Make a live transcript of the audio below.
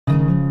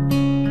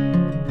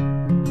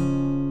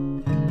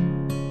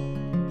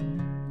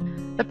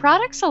The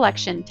Product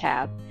Selection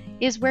tab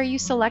is where you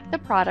select the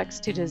products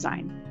to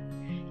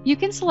design. You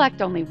can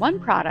select only one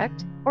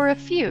product or a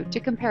few to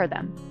compare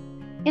them.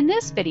 In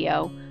this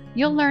video,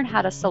 you'll learn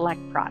how to select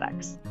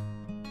products.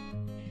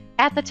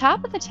 At the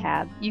top of the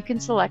tab, you can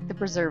select the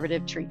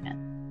preservative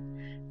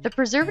treatment. The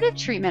preservative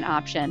treatment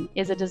option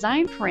is a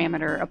design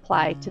parameter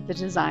applied to the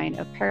design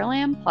of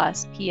Paralam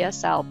Plus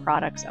PSL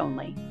products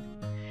only.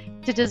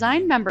 To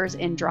design members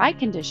in dry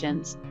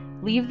conditions,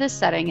 leave this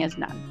setting as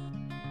none.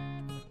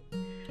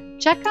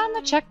 Check on the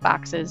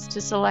checkboxes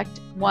to select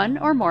one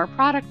or more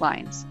product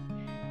lines.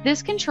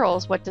 This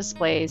controls what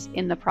displays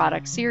in the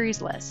product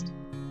series list.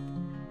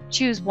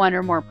 Choose one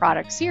or more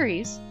product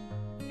series.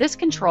 This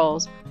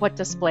controls what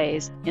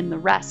displays in the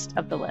rest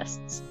of the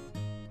lists.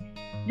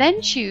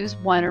 Then choose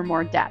one or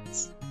more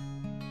depths.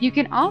 You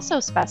can also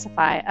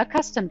specify a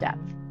custom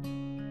depth.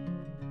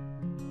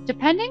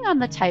 Depending on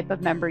the type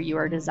of member you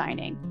are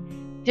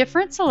designing,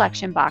 different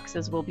selection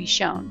boxes will be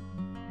shown.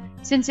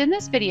 Since in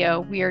this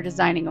video we are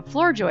designing a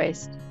floor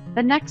joist,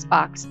 the next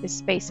box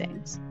is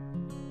spacings.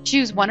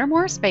 Choose one or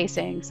more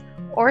spacings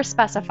or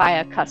specify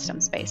a custom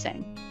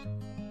spacing.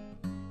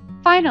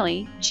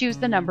 Finally, choose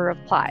the number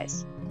of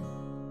plies.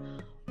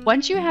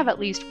 Once you have at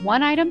least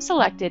one item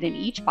selected in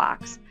each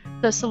box,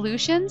 the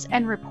Solutions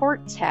and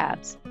Reports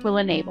tabs will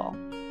enable,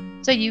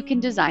 so you can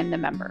design the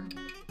member.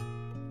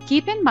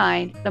 Keep in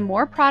mind, the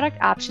more product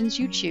options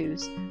you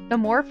choose, the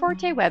more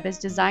ForteWEB is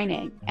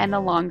designing and the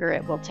longer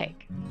it will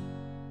take.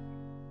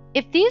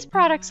 If these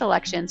product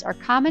selections are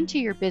common to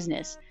your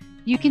business,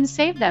 you can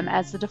save them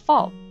as the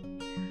default.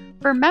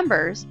 For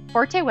members,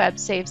 ForteWEB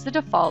saves the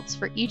defaults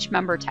for each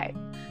member type,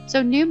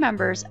 so new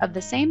members of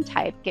the same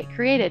type get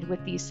created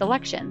with these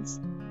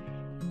selections.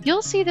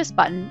 You'll see this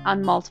button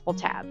on multiple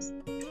tabs.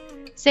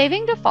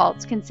 Saving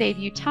defaults can save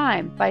you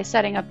time by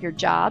setting up your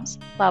jobs,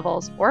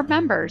 levels, or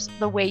members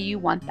the way you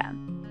want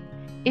them.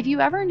 If you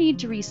ever need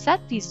to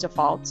reset these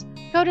defaults,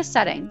 go to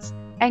Settings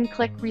and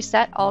click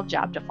Reset All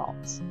Job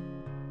Defaults.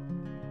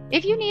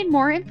 If you need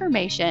more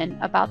information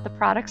about the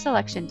Product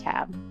Selection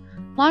tab,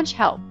 launch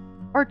Help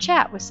or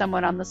chat with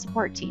someone on the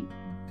support team.